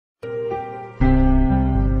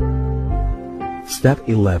Step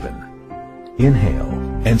 11. Inhale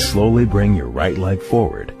and slowly bring your right leg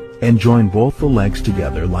forward and join both the legs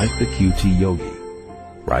together like the QT yogi.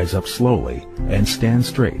 Rise up slowly and stand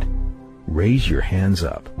straight. Raise your hands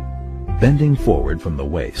up. Bending forward from the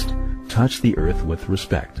waist, touch the earth with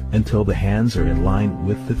respect until the hands are in line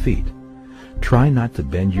with the feet. Try not to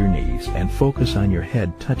bend your knees and focus on your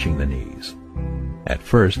head touching the knees. At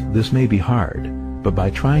first, this may be hard, but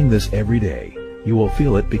by trying this every day, you will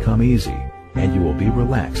feel it become easy, and you will be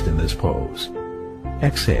relaxed in this pose.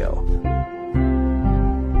 Exhale.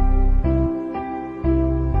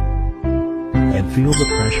 And feel the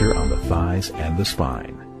pressure on the thighs and the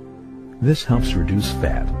spine. This helps reduce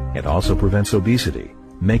fat and also prevents obesity,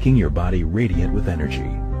 making your body radiant with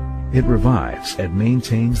energy. It revives and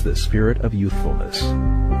maintains the spirit of youthfulness.